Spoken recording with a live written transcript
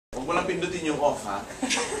Huwag mo lang pindutin yung off, ha?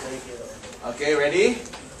 Okay, ready?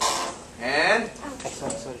 And...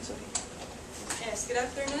 Sorry. Yes, good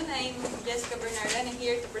afternoon. I'm Jessica Bernarda and I'm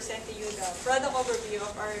here to present to you the product overview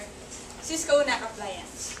of our Cisco NAC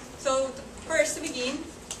appliance. So, first to begin,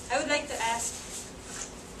 I would like to ask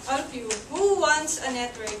all of you, who wants a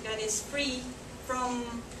network that is free from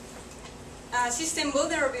system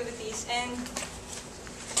vulnerabilities and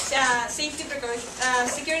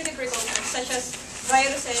security precautions such as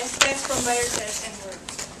viruses, threats from viruses, and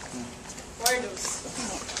worms. Wordos.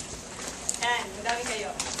 Yan, madami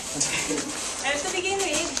kayo. And to begin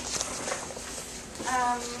with,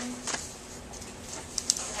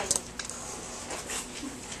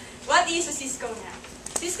 what is a Cisco NAC?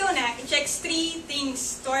 Cisco NAC checks three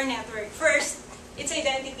things to our network. First, its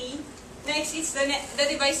identity. Next, it's the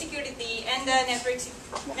device security and the network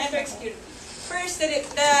security. First, the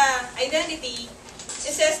identity.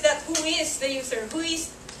 It says that who is the user, who is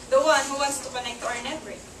the one who wants to connect to our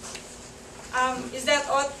network. Is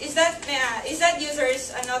that user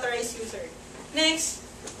an authorized user? Next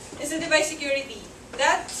is the device security.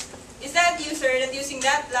 Is that user that using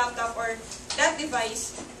that laptop or that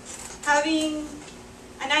device having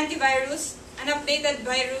an antivirus, an updated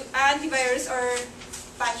antivirus or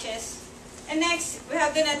patches. And next, we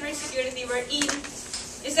have the network security wherein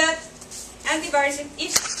is that antivirus,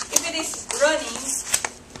 if it is running,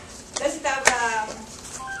 does it have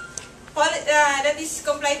that is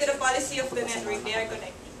comply to the policy of the network they are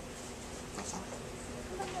connecting.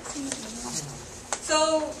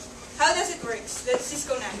 So, how does it work? The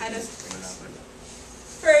Cisco NAC, how does it work?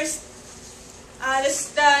 First,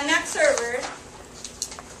 the NAC server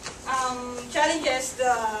challenges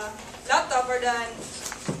the laptop or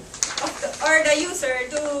the user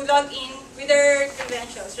to log in with their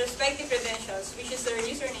credentials, respective credentials, which is their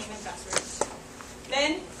username and password.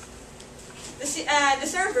 Then, the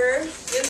server